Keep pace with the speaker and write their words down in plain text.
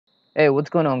Hey, what's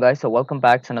going on, guys? So welcome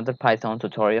back to another Python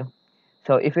tutorial.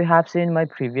 So if you have seen my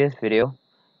previous video,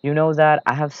 you know that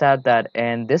I have said that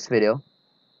in this video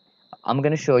I'm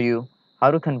going to show you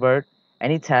how to convert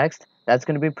any text that's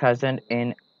going to be present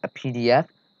in a PDF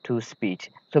to speech.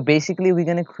 So basically we're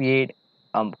going to create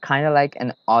kind of like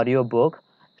an audio book.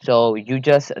 So you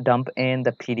just dump in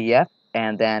the PDF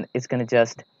and then it's going to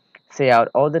just say out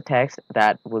all the text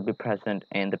that will be present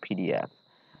in the PDF.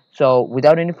 So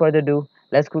without any further ado,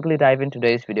 let's quickly dive into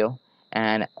today's video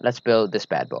and let's build this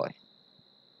bad boy.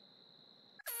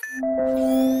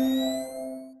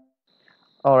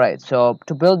 Alright, so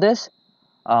to build this,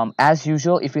 as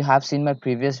usual, if you have seen my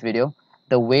previous video,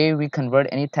 the way we convert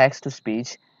any text to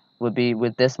speech would be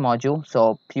with this module.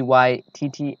 So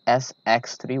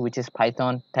pyttsx3, which is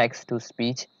Python text to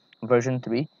speech version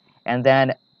 3. And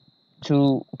then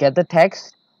to get the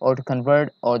text or to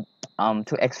convert or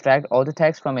to extract all the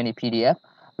text from any PDF,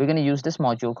 we're going to use this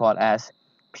module called as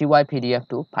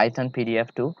pypdf2, Python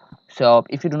PDF2. So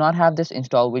if you do not have this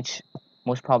installed, which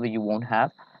most probably you won't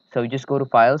have, so you just go to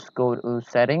files, go to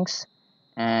settings,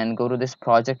 and go to this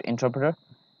project interpreter,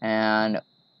 and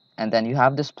then you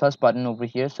have this plus button over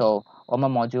here. So all my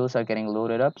modules are getting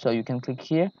loaded up, so you can click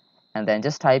here and then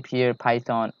just type here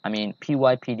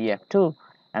pypdf2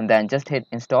 and then just hit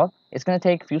install. It's going to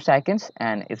take a few seconds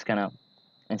and it's going to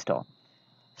install.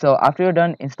 So after you're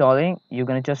done installing, you're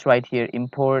going to just write here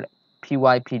import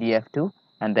pypdf2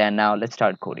 and then now let's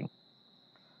start coding.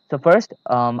 So first,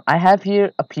 I have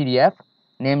here a PDF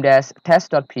named as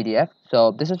test.pdf.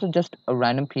 So this is just a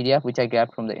random PDF which I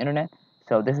grabbed from the internet.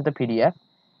 So this is the PDF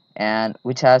and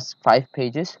which has 5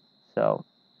 pages. So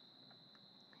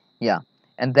yeah,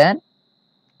 and then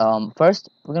first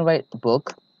we're gonna write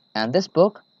book, and this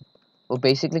book will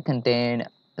basically contain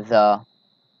the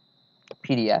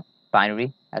PDF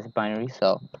binary as a binary.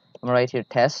 So I'm gonna write here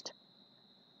test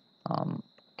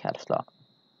caps lock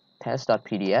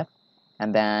test.pdf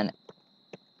and then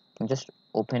just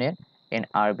open it in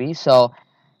RB. So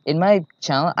in my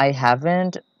channel I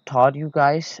haven't taught you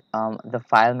guys the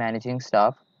file managing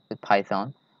stuff with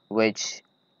Python, which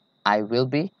I will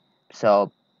be.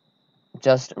 So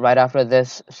just right after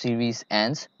this series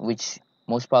ends, which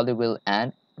most probably will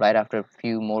end right after a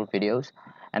few more videos,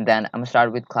 and then I'm gonna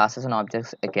start with classes and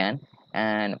objects again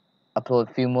and upload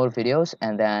a few more videos,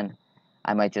 and then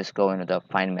I might just go into the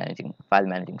file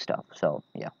managing stuff. So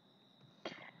yeah,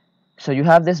 so you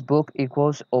have this book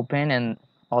equals open and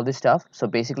all this stuff. So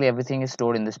basically everything is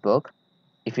stored in this book.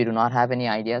 If you do not have any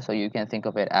idea, so you can think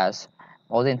of it as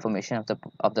all the information of the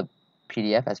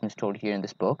PDF has been stored here in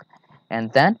this book.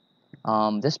 And then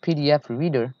this PDF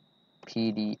reader,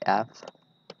 PDF,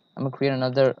 I'm gonna create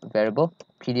another variable,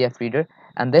 PDF reader,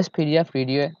 and this PDF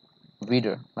reader,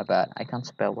 my bad, I can't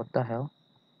spell, what the hell,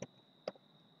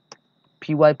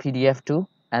 pypdf2,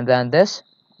 and then this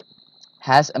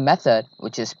has a method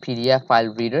which is PDF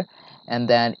file reader, and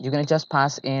then you're gonna just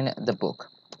pass in the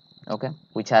book, okay,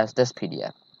 which has this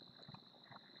PDF.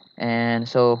 And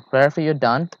so right after you're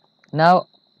done, now,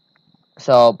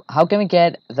 so how can we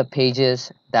get the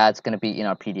pages that's going to be in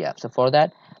our PDF? So for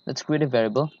that, let's create a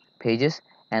variable pages,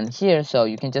 and here, so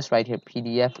you can just write here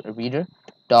PDF reader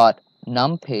dot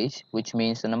num page, which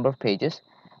means the number of pages.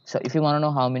 So if you want to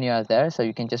know how many are there, so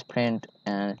you can just print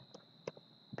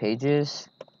pages.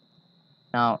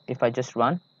 Now if I just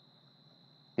run,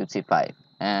 you'd see 5,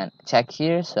 and check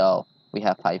here, so we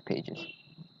have 5 pages.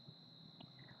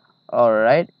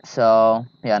 Alright, so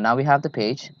yeah, now we have the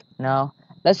page. Now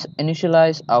let's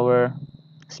initialize our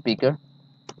speaker.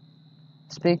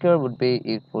 Speaker would be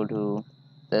equal to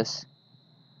this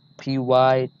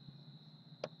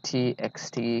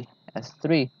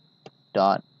pytxts3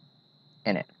 dot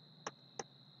init.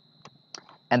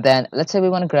 And then let's say we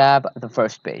want to grab the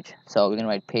first page. So we're going to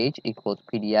write page equals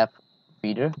PDF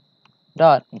reader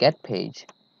dot get page.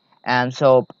 And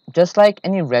so just like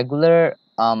any regular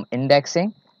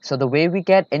indexing, so the way we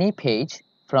get any page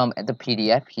from the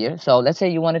PDF here, so let's say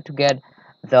you wanted to get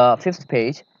the 5th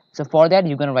page, so for that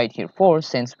you're going to write here 4,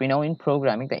 since we know in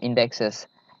programming the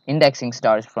indexing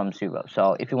starts from 0.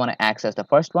 So if you want to access the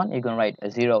first one, you're going to write a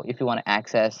 0. If you want to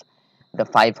access the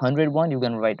 500 one, you're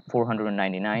going to write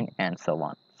 499, and so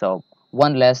on. So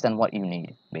one less than what you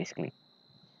need basically.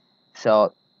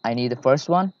 So I need the first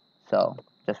one, so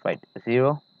just write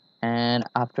 0. And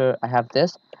after I have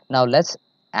this, now let's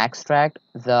extract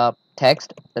the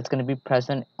text that's going to be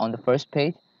present on the first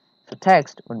page. So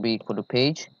text would be equal to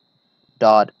page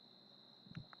dot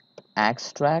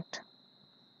extract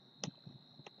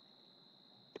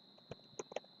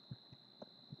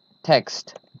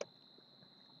text,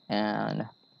 and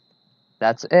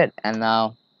that's it. And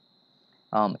now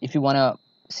if you want to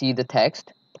see the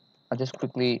text. I'll just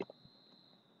quickly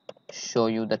show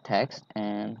you the text,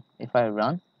 and if I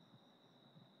run,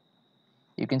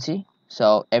 you can see.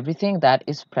 So everything that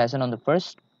is present on the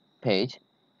first page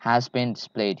has been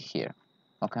displayed here.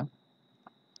 Okay.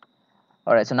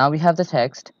 Alright, so now we have the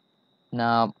text.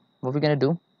 Now what we're gonna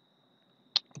do,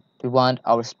 we want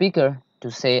our speaker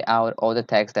to say out all the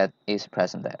text that is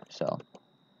present there. So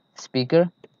speaker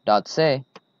dot say,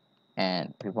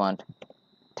 and we want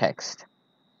text,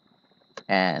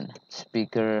 and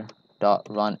speaker dot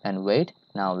run and wait.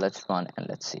 Now let's run and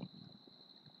let's see.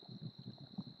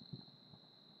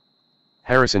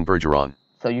 Harrison Bergeron.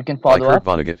 So you can By follow Kurt up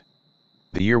Vonnegut.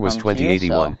 The year was from here,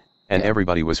 2081, so, and yeah.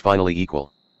 everybody was finally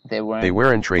equal. They They weren't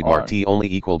weren't trademark T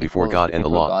only equal before God and the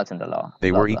law. Gods and the law. They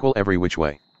Blah, were blah. equal every which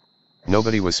way.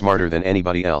 Nobody was smarter than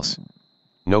anybody else.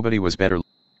 Nobody was better.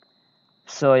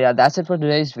 So yeah, that's it for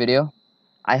today's video.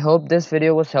 I hope this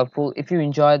video was helpful. If you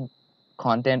enjoyed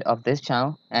content of this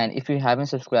channel, and if you haven't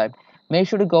subscribed, make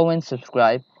sure to go and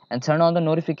subscribe and turn on the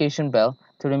notification bell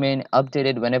to remain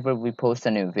updated whenever we post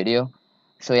a new video.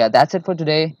 So yeah, that's it for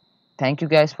today. Thank you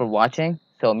guys for watching.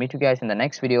 So meet you guys in the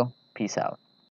next video. Peace out.